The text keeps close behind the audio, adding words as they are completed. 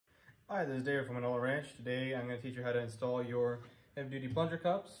Hi, this is David from Manola Ranch. Today I'm going to teach you how to install your heavy-duty plunger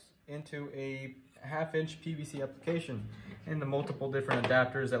cups into a half-inch PVC application and the multiple different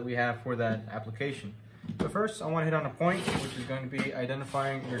adapters that we have for that application. But first, I want to hit on a point, which is going to be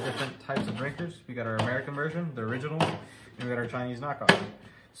identifying your different types of drinkers. We got our American version, the original, and we got our Chinese knockoff.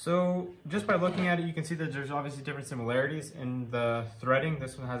 So just by looking at it, you can see that there's obviously different similarities in the threading.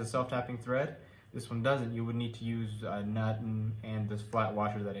 This one has a self-tapping thread. This one doesn't. You would need to use a nut and this flat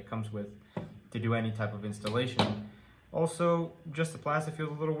washer that it comes with to do any type of installation. Also, just the plastic feels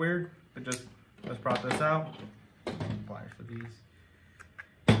a little weird, but just let's prop this out. Pliers for these.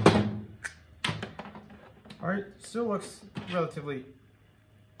 Alright, still looks relatively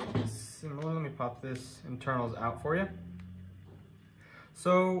similar. Let me pop this internals out for you.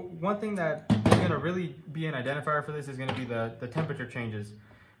 So one thing that is going to really be an identifier for this is going to be the temperature changes.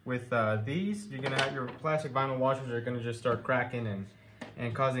 With these, you're going to have your plastic vinyl washers are going to just start cracking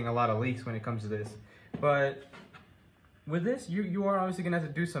and causing a lot of leaks when it comes to this. But with this, you are obviously going to have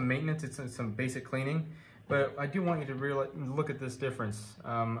to do some maintenance. It's some basic cleaning. But I do want you to really look at this difference.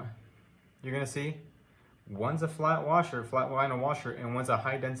 You're going to see one's a flat vinyl washer, and one's a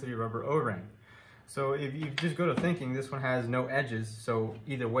high density rubber O-ring. So if you just go to thinking, this one has no edges, so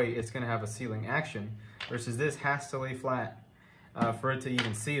either way it's going to have a sealing action, versus this has to lay flat for it to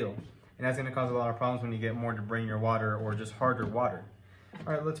even seal. And that's going to cause a lot of problems when you get more debris in your water or just harder water.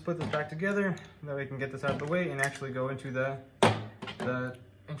 Alright, let's put this back together, that way we can get this out of the way and actually go into the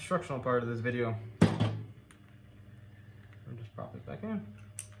instructional part of this video. We'll just pop it back in.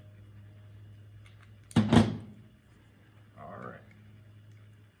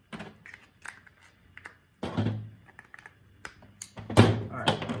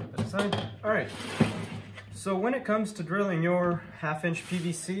 Alright. Put that aside. Alright. So when it comes to drilling your half-inch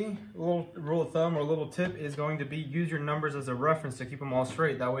PVC, a little rule of thumb or a little tip is going to be use your numbers as a reference to keep them all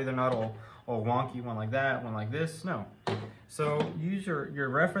straight. That way they're not all wonky, one like that, one like this. No. So use your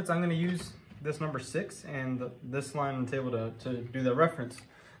reference. I'm going to use this number 6 and this line on the table to do the reference.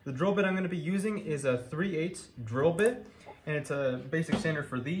 The drill bit I'm going to be using is a 3/8 drill bit, and it's a basic standard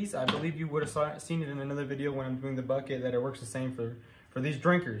for these. I believe you would have seen it in another video when I'm doing the bucket that it works the same for these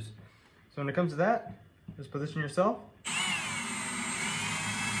drinkers. So when it comes to that, just position yourself.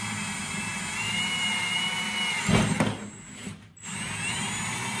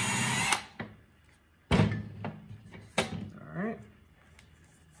 Alright.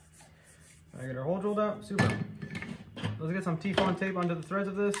 I get our hole drilled out. Super. Let's get some Teflon tape onto the threads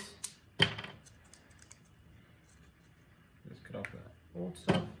of this. Just cut off that old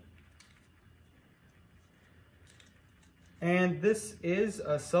stuff. And this is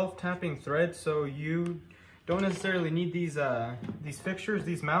a self-tapping thread, so you don't necessarily need these fixtures,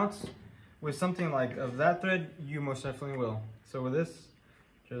 these mounts. With something like of that thread, you most definitely will. So with this,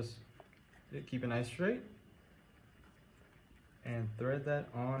 just keep it nice straight and thread that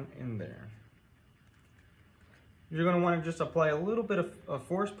on in there. You're going to want to just apply a little bit of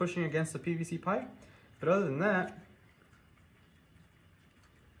force pushing against the PVC pipe, but other than that,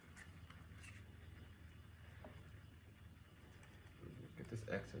 this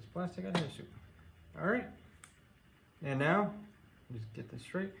excess plastic out of here. Super. Alright, and now just get this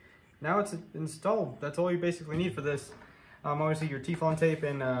straight. Now it's installed. That's all you basically need for this. Obviously your Teflon tape,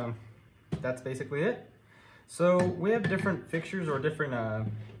 and that's basically it. So we have different fixtures or different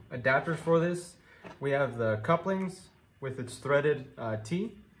adapters for this. We have the couplings with its threaded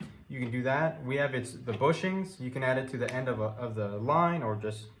T. You can do that. We have the bushings. You can add it to the end of the line or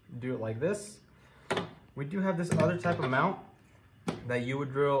just do it like this. We do have this other type of mount that you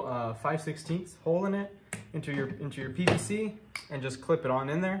would drill a 5/16 hole in it into your PVC and just clip it on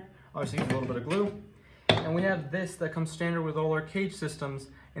in there. Obviously use a little bit of glue. And we have this that comes standard with all our cage systems,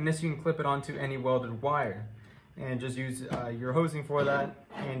 and this you can clip it onto any welded wire and just use your hosing for that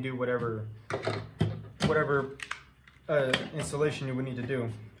and do whatever installation you would need to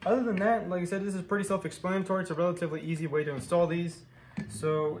do. Other than that, like I said, this is pretty self-explanatory. It's a relatively easy way to install these.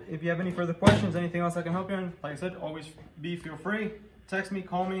 So if you have any further questions, anything else I can help you on, like I said, always feel free. Text me,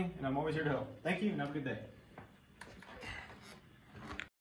 call me, and I'm always here to help. Thank you, and have a good day.